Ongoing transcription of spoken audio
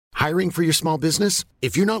Hiring for your small business?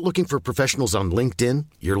 If you're not looking for professionals on LinkedIn,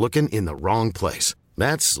 you're looking in the wrong place.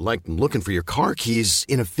 That's like looking for your car keys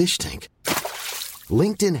in a fish tank.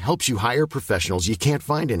 LinkedIn helps you hire professionals you can't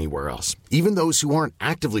find anywhere else, even those who aren't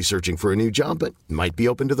actively searching for a new job but might be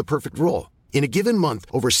open to the perfect role. In a given month,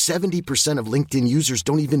 over 70% of LinkedIn users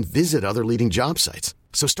don't even visit other leading job sites.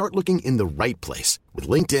 So start looking in the right place. With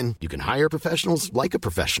LinkedIn, you can hire professionals like a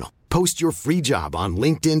professional. Post your free job on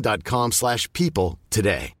linkedin.com/people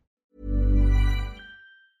today.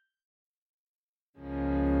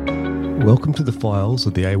 Welcome to the files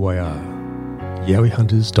of the AYR,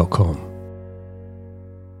 YowieHunters.com.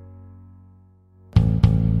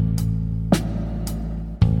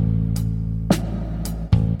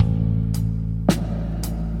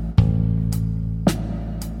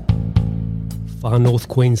 Far North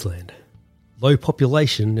Queensland. Low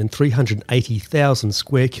population and 380,000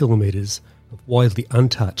 square kilometres of widely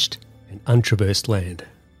untouched and untraversed land.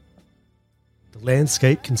 The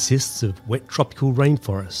landscape consists of wet tropical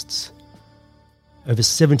rainforests, over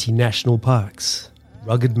 70 national parks,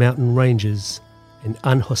 rugged mountain ranges and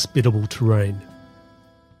unhospitable terrain.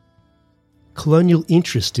 Colonial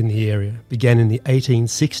interest in the area began in the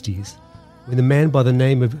 1860s when a man by the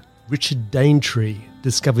name of Richard Daintree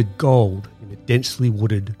discovered gold in the densely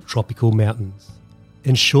wooded tropical mountains.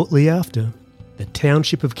 And shortly after, the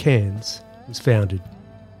township of Cairns was founded.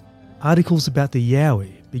 Articles about the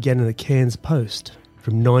Yowie began in the Cairns Post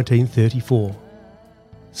from 1934.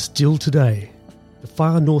 Still today, the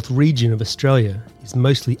far north region of Australia is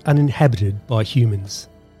mostly uninhabited by humans,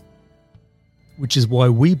 which is why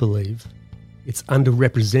we believe it's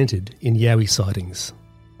underrepresented in Yowie sightings.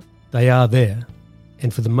 They are there,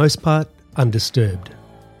 and for the most part, undisturbed.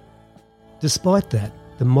 Despite that,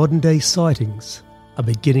 the modern-day sightings are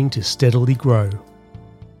beginning to steadily grow.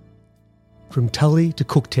 From Tully to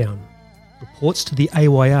Cooktown, reports to the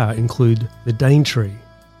AYR include the Daintree,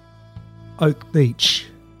 Oak Beach,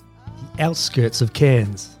 the outskirts of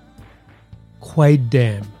Cairns, Quade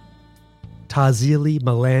Dam, Tarsiili,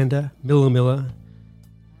 Malanda, Millamilla,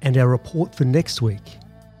 and our report for next week,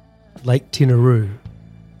 Lake Tinaroo.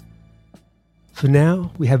 For now,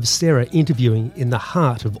 we have Sarah interviewing in the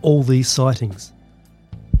heart of all these sightings.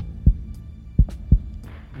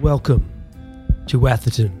 Welcome to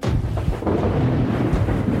Atherton.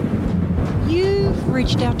 You've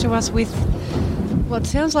reached out to us with what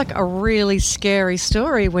sounds like a really scary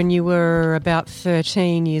story when you were about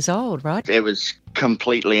 13 years old, right? It was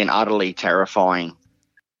completely and utterly terrifying.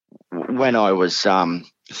 When I was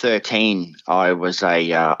 13, I was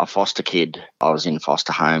a foster kid. I was in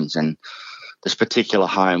foster homes, and this particular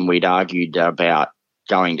home, we'd argued about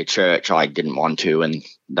going to church. I didn't want to, and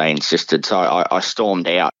they insisted. So I stormed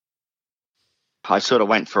out. I sort of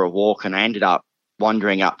went for a walk, and I ended up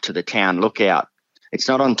wandering up to the town lookout. It's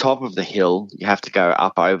not on top of the hill. You have to go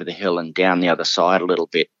up over the hill and down the other side a little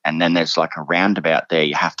bit, and then there's like a roundabout there.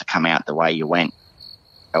 You have to come out the way you went.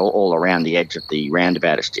 All around the edge of the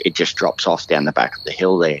roundabout, it just drops off down the back of the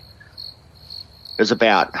hill there. It was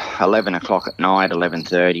about 11 o'clock at night,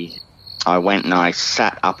 11:30. I went and I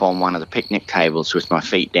sat up on one of the picnic tables with my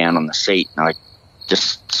feet down on the seat, and I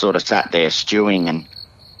just sort of sat there stewing, and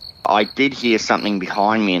I did hear something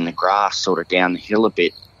behind me in the grass sort of down the hill a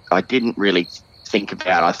bit. I didn't really think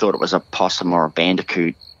about it. I thought it was a possum or a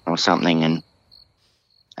bandicoot or something, and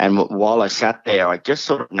while I sat there, I just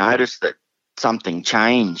sort of noticed that something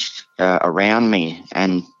changed around me,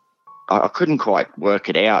 and I couldn't quite work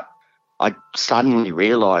it out. I suddenly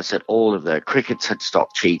realised that all of the crickets had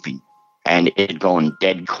stopped cheeping, and it had gone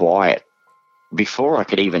dead quiet. Before I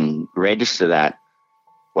could even register that,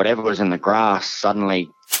 whatever was in the grass suddenly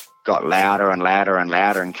got louder and louder and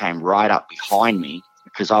louder and came right up behind me,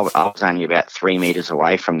 because I was only about 3 metres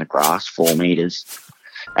away from the grass, 4 metres,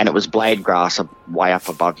 and it was blade grass way up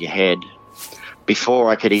above your head.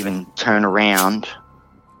 Before I could even turn around,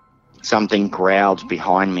 something growled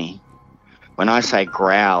behind me. When I say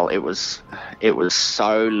growl, it was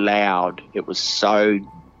so loud, it was so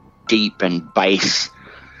deep and bass.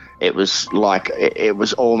 It was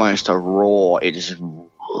almost a roar. It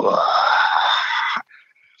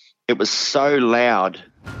was so loud.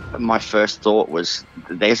 My first thought was,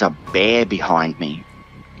 there's a bear behind me.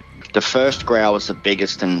 The first growl was the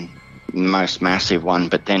biggest and most massive one,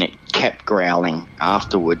 but then it kept growling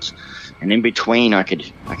afterwards, and in between I could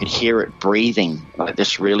hear it breathing, like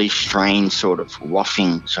this really strange sort of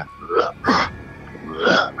wafting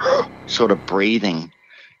sort of breathing.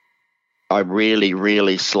 I really,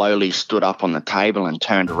 really slowly stood up on the table and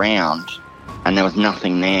turned around, and there was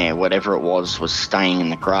nothing there. Whatever it was staying in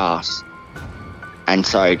the grass. And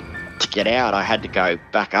so to get out, I had to go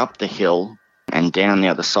back up the hill and down the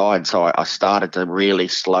other side. So I started to really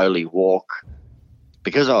slowly walk.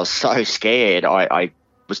 Because I was so scared, I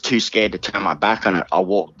was too scared to turn my back on it. I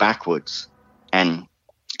walked backwards, and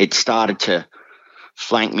it started to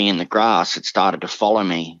flank me in the grass. It started to follow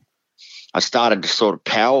me. I started to sort of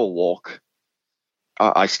power walk.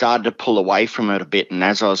 I started to pull away from it a bit, and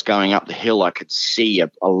as I was going up the hill, I could see a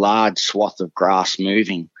large swath of grass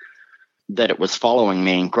moving, that it was following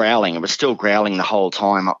me and growling. It was still growling the whole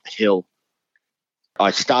time up the hill. I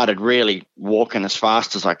started really walking as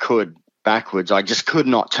fast as I could backwards. I just could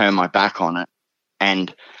not turn my back on it,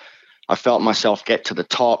 and I felt myself get to the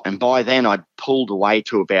top, and by then I'd pulled away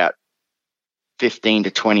to about 15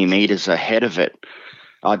 to 20 meters ahead of it.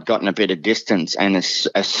 I'd gotten a bit of distance, and as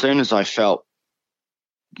soon as I felt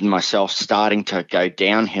myself starting to go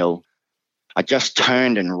downhill, I just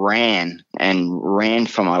turned and ran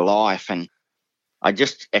for my life, and I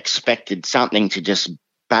just expected something to just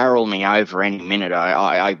barrel me over any minute.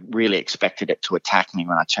 I really expected it to attack me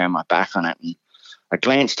when I turned my back on it. And I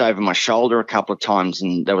glanced over my shoulder a couple of times,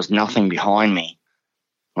 and there was nothing behind me.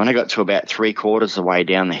 When I got to about 3/4 of the way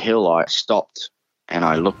down the hill, I stopped and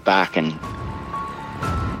I looked back, and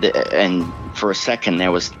for a second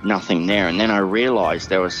there was nothing there. And then I realized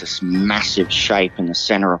there was this massive shape in the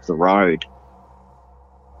center of the road.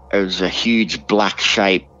 It was a huge black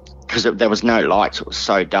shape because there was no lights. It was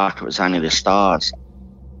so dark. It was only the stars.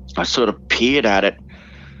 I sort of peered at it.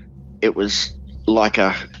 It was like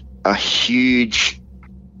a huge,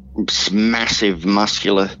 massive,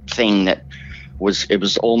 muscular thing that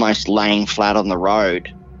was almost laying flat on the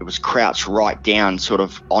road. It was crouched right down, sort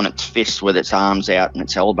of on its fists with its arms out and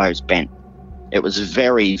its elbows bent. It was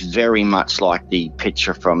very, very much like the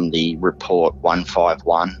picture from the report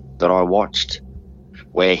 151 that I watched,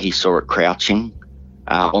 where he saw it crouching,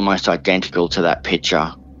 almost identical to that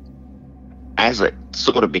picture. As it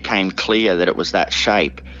sort of became clear that it was that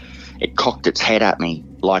shape, it cocked its head at me,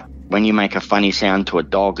 like when you make a funny sound to a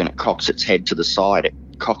dog and it cocks its head to the side. It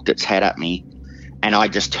cocked its head at me, and I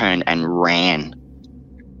just turned and ran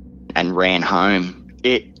home.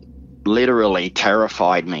 It literally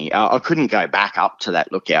terrified me. I couldn't go back up to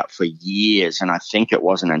that lookout for years, and I think it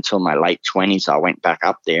wasn't until my late 20s I went back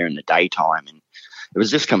up there in the daytime, and it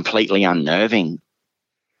was just completely unnerving.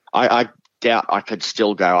 I doubt I could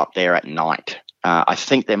still go up there at night. I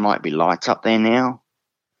think there might be lights up there now,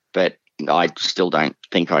 but I still don't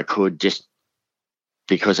think I could, just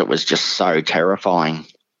because it was just so terrifying.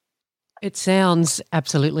 It sounds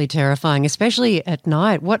absolutely terrifying, especially at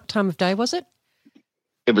night. What time of day was it?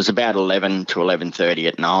 It was about 11 to 11:30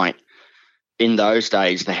 at night. In those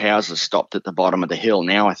days, the houses stopped at the bottom of the hill.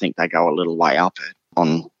 Now I think they go a little way up it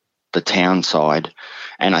on the town side,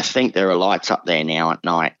 and I think there are lights up there now at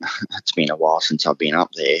night. It's been a while since I've been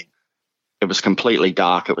up there. It was completely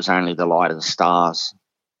dark. It was only the light of the stars.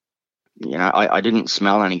 You know, I didn't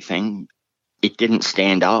smell anything. It didn't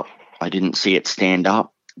stand up. I didn't see it stand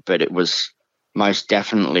up, but it was most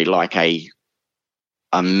definitely like a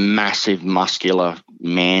massive muscular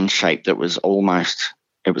man shape that was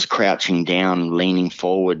it was crouching down, leaning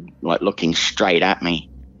forward, like looking straight at me.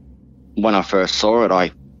 When I first saw it,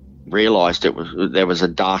 I realized there was a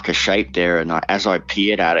darker shape there, and as I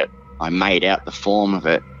peered at it, I made out the form of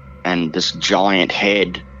it and this giant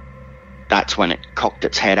head. That's when it cocked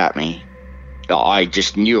its head at me. I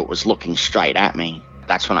just knew it was looking straight at me.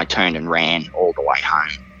 That's when I turned and ran all the way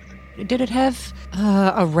home. Did it have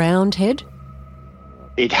a round head?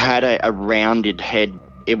 It had a rounded head.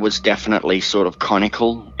 It was definitely sort of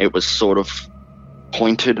conical. It was sort of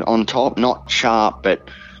pointed on top, not sharp, but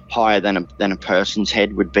higher than a person's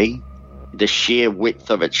head would be. The sheer width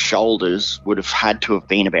of its shoulders would have had to have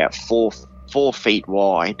been about 4 feet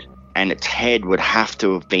wide, and its head would have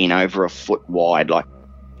to have been over a foot wide. Like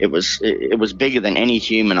it was bigger than any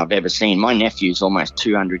human I've ever seen. My nephew's almost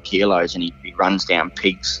 200 kilos, and he runs down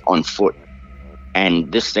pigs on foot.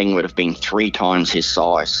 And this thing would have been 3 times his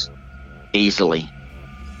size, easily.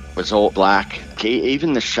 It was all black.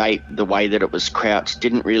 Even the shape, the way that it was crouched,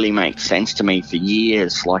 didn't really make sense to me for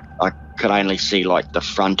years. Like I could only see like the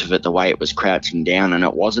front of it, the way it was crouching down. And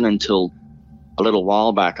it wasn't until a little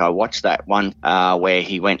while back I watched that one where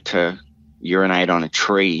he went to urinate on a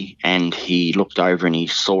tree, and he looked over and he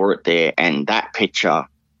saw it there, and that picture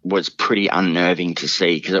was pretty unnerving to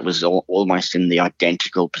see because it was almost in the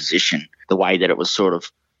identical position, the way that it was sort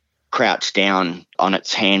of crouched down on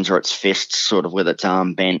its hands or its fists, sort of with its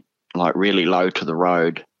arm bent, like really low to the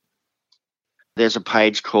road. There's a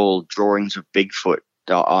page called Drawings of Bigfoot.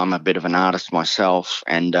 I'm a bit of an artist myself,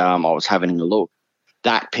 and I was having a look.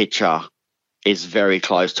 That picture is very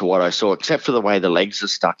close to what I saw, except for the way the legs are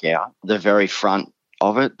stuck out. The very front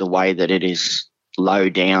of it, the way that it is low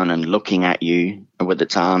down and looking at you with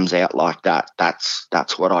its arms out like that,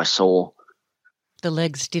 that's what I saw. The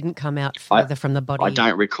legs didn't come out further from the body. I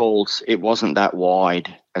don't recall. It wasn't that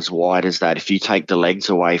wide as that. If you take the legs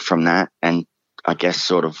away from that and I guess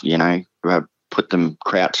sort of, put them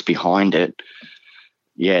crouched behind it,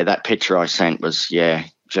 that picture I sent was,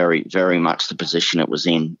 very, very much the position it was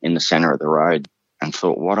in the center of the road, and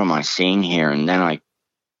thought, what am I seeing here? And then I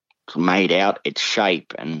made out its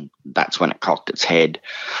shape, and that's when it cocked its head.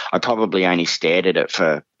 I probably only stared at it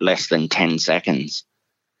for less than 10 seconds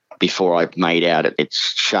before I made out its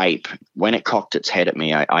shape. When it cocked its head at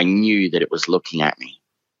me, I knew that it was looking at me,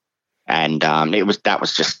 and that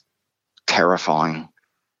was just terrifying.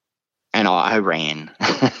 And I ran.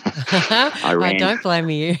 I ran. I don't blame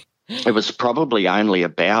you. It was probably only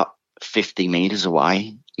about 50 metres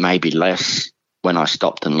away, maybe less, when I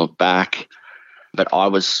stopped and looked back. But I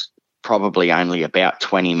was probably only about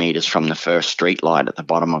 20 metres from the first street light at the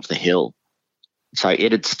bottom of the hill. So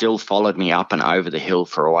it had still followed me up and over the hill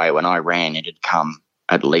for a way. When I ran, it had come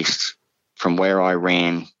at least from where I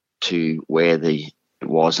ran to where it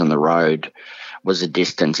was on the road was a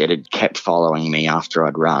distance. It had kept following me after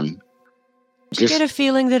I'd run. Did you get a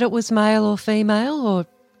feeling that it was male or female, or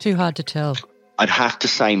too hard to tell? I'd have to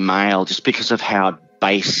say male, just because of how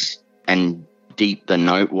bass and deep the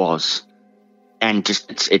note was, and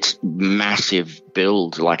just its massive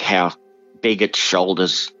build, like how big its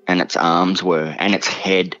shoulders and its arms were, and its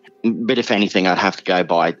head. But if anything, I'd have to go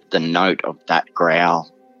by the note of that growl.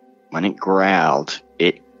 When it growled,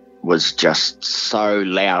 it was just so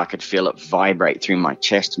loud I could feel it vibrate through my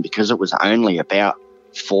chest, and because it was only about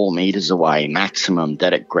 4 metres away maximum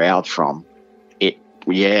that it growled from,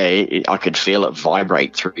 I could feel it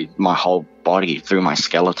vibrate through my whole body, through my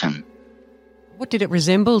skeleton. What did it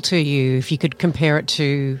resemble to you, if you could compare it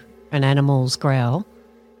to an animal's growl?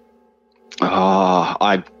 Oh,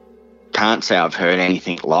 I can't say I've heard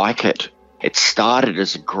anything like it. It started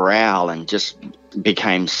as a growl and just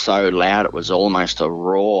became so loud it was almost a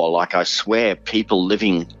roar. Like, I swear people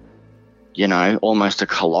living, almost a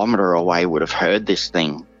kilometre away would have heard this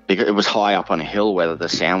thing, because it was high up on a hill where the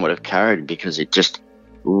sound would have carried, because it just...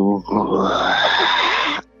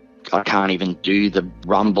 I can't even do the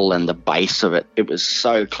rumble and the bass of it. It was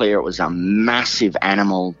so clear it was a massive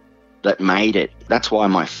animal that made it. That's why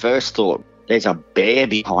my first thought, there's a bear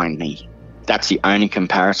behind me. That's the only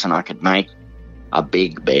comparison I could make. A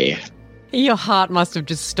big bear. Your heart must have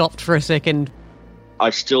just stopped for a second.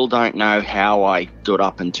 I still don't know how I stood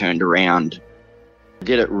up and turned around. I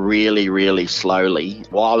did it really, really slowly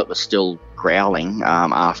while it was still growling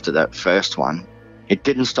after that first one. It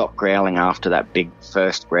didn't stop growling after that big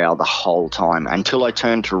first growl the whole time until I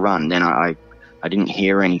turned to run. Then I didn't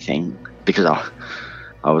hear anything because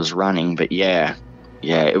I was running. But yeah,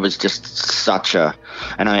 it was just such a...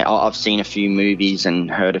 And I've seen a few movies and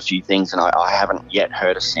heard a few things, and I haven't yet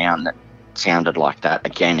heard a sound that sounded like that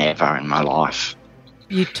again ever in my life.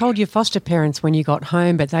 You told your foster parents when you got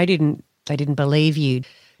home, but they didn't believe you.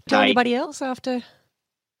 Tell anybody else after?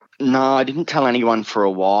 No, I didn't tell anyone for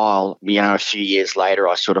a while. A few years later,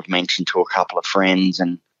 I sort of mentioned to a couple of friends,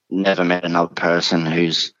 and never met another person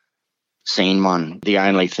who's seen one. The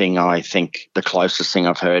only thing, I think, the closest thing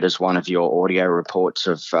I've heard is one of your audio reports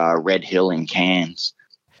of Red Hill in Cairns.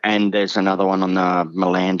 And there's another one on the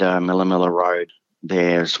Millamilla Road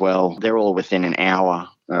there as well. They're all within an hour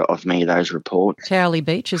of me, those reports. Cowley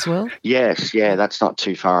Beach as well? Yes, that's not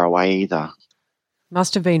too far away either.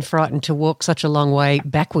 Must have been frightened to walk such a long way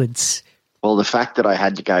backwards. Well, the fact that I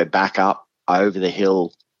had to go back up over the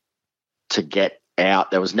hill to get out,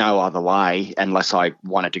 there was no other way unless I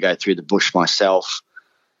wanted to go through the bush myself.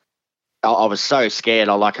 I was so scared.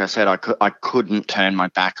 Like I said, I couldn't turn my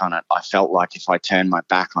back on it. I felt like if I turned my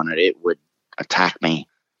back on it, it would attack me.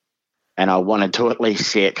 And I wanted to at least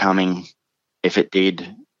see it coming if it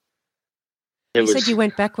did. You said you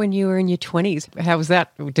went back when you were in your 20s. How was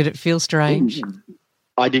that? Did it feel strange?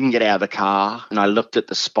 I didn't get out of the car, and I looked at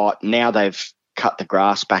the spot. Now they've cut the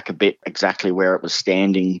grass back a bit exactly where it was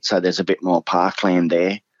standing, so there's a bit more parkland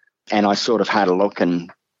there. And I sort of had a look,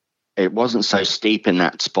 and it wasn't so steep in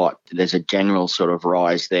that spot. There's a general sort of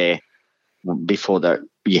rise there before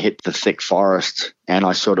you hit the thick forest, and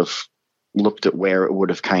I sort of looked at where it would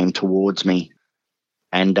have came towards me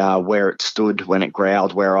and where it stood when it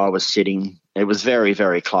growled, where I was sitting. It was very,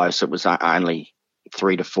 very close. It was only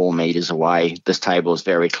 3 to 4 metres away. This table is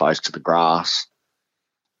very close to the grass.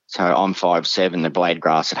 So I'm 5'7", the blade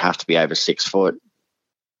grass would have to be over 6 foot.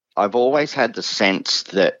 I've always had the sense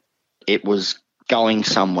that it was going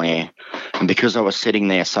somewhere, and because I was sitting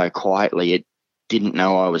there so quietly, it didn't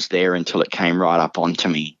know I was there until it came right up onto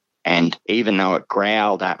me. And even though it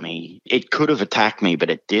growled at me, it could have attacked me, but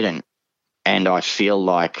it didn't. And I feel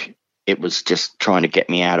like it was just trying to get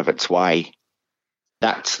me out of its way.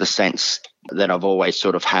 That's the sense that I've always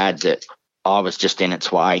sort of had, that I was just in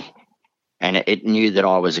its way. And it knew that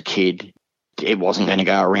I was a kid. It wasn't going to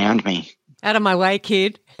go around me. Out of my way,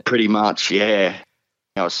 kid. Pretty much, yeah.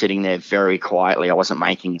 I was sitting there very quietly. I wasn't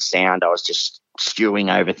making a sound. I was just stewing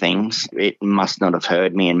over things. It must not have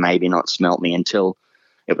heard me and maybe not smelt me until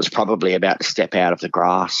it was probably about to step out of the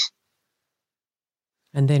grass.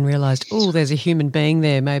 And then realised, oh, there's a human being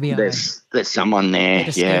there. Maybe there's someone there.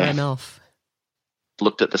 Better scare him off.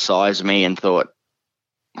 Looked at the size of me and thought,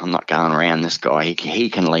 I'm not going around this guy. He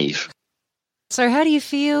can leave. So how do you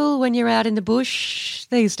feel when you're out in the bush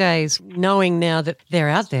these days, knowing now that they're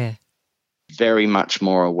out there? Very much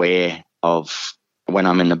more aware of when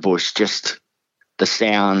I'm in the bush, just the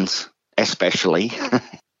sounds especially.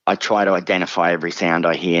 I try to identify every sound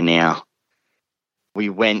I hear now. We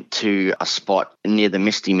went to a spot near the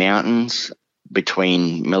Misty Mountains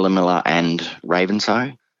between Millamilla and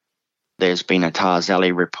Ravenshoe. There's been a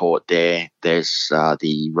Tarzali report there. There's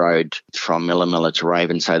the road from Millamilla to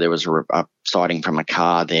Ravenshoe. There was a sighting from a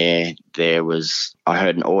car there. I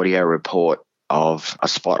heard an audio report of a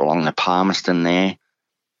spot along the Palmerston there.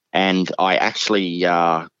 And I actually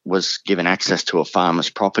was given access to a farmer's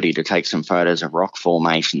property to take some photos of rock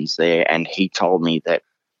formations there. And he told me that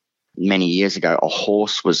many years ago, a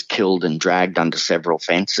horse was killed and dragged under several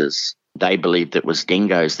fences. They believed it was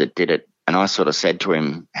dingoes that did it. And I sort of said to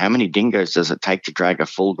him, how many dingoes does it take to drag a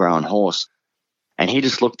full-grown horse? And he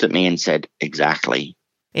just looked at me and said, exactly.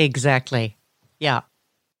 Exactly. Yeah.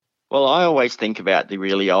 Well, I always think about the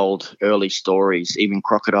really old, early stories. Even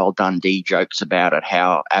Crocodile Dundee jokes about it,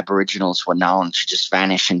 how Aboriginals were known to just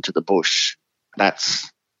vanish into the bush. That's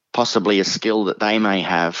possibly a skill that they may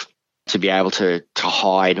have, to be able to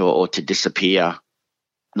hide or to disappear.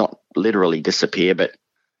 Not literally disappear, but,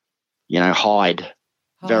 hide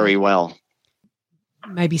very well.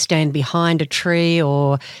 Maybe stand behind a tree,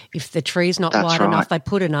 or if the tree's not wide enough, they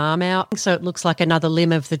put an arm out so it looks like another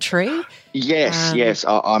limb of the tree. Yes.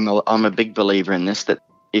 I'm a big believer in this, that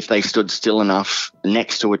if they stood still enough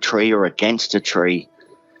next to a tree or against a tree,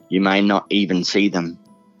 you may not even see them,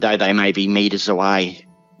 though they may be metres away.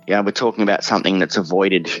 Yeah, we're talking about something that's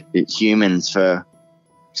avoided humans for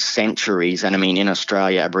centuries. And I mean, in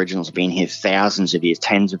Australia, Aboriginals have been here thousands of years,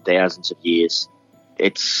 tens of thousands of years.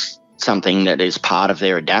 It's something that is part of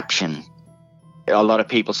their adaptation. A lot of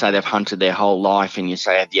people say they've hunted their whole life, and you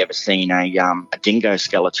say, have you ever seen a dingo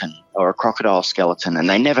skeleton or a crocodile skeleton? And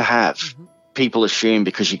they never have. Mm-hmm. People assume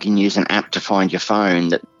because you can use an app to find your phone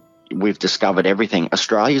that we've discovered everything.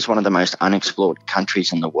 Australia is one of the most unexplored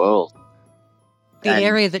countries in the world. The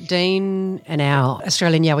area that Dean and our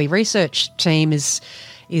Australian Yowie research team is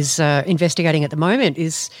investigating at the moment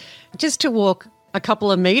is just to walk a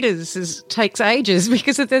couple of metres takes ages,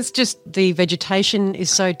 because there's just the vegetation is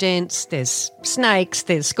so dense. There's snakes,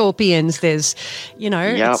 there's scorpions, there's,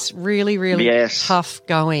 it's really, really tough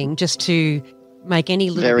going just to make any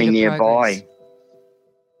little very bit of nearby. Progress.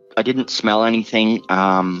 I didn't smell anything.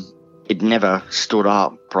 It never stood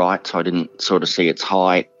upright, so I didn't sort of see its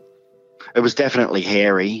height. It was definitely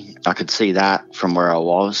hairy. I could see that from where I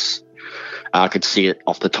was. I could see it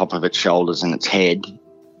off the top of its shoulders and its head.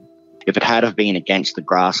 If it had have been against the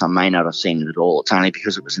grass, I may not have seen it at all. It's only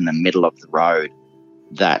because it was in the middle of the road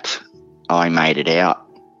that I made it out.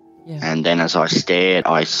 Yeah. And then as I stared,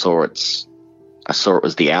 I saw it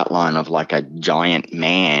was the outline of like a giant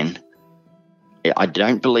man. I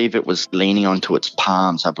don't believe it was leaning onto its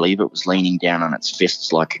palms. I believe it was leaning down on its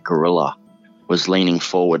fists like a gorilla. It was leaning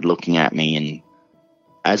forward looking at me, and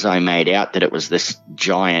as I made out that it was this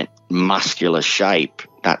giant muscular shape,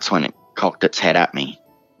 that's when it cocked its head at me.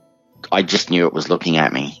 I just knew it was looking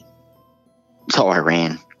at me, so I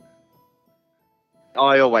ran.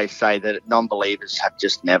 I always say that non-believers have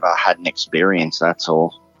just never had an experience, that's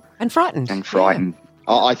all. And frightened. Yeah.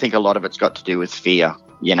 I think a lot of it's got to do with fear.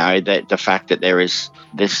 The fact that there is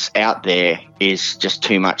this out there is just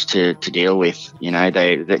too much to deal with.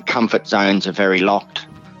 The comfort zones are very locked.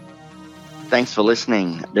 Thanks for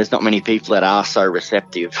listening. There's not many people that are so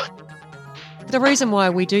receptive. The reason why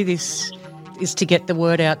we do this is to get the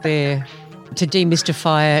word out there, to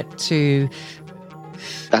demystify it, to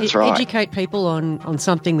educate people on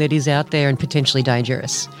something that is out there and potentially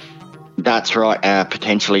dangerous. That's right,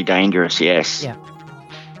 potentially dangerous, yes. Yeah.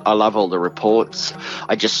 I love all the reports.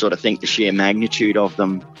 I just sort of think the sheer magnitude of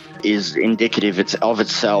them is indicative of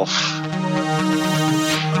itself.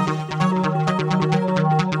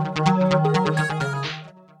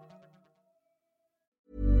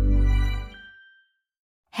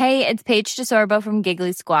 Hey, it's Paige DeSorbo from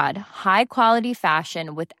Giggly Squad. High quality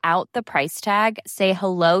fashion without the price tag. Say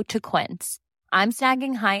hello to Quince. I'm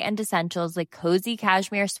snagging high-end essentials like cozy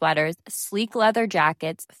cashmere sweaters, sleek leather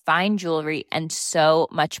jackets, fine jewelry, and so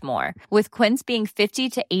much more. With Quince being 50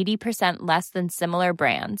 to 80% less than similar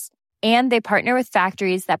brands. And they partner with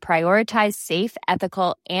factories that prioritize safe,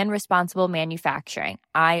 ethical, and responsible manufacturing.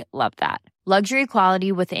 I love that. Luxury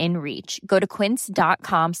quality within reach. Go to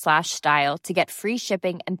quince.com/style to get free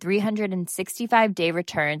shipping and 365-day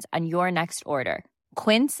returns on your next order.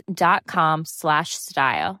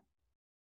 Quince.com/style.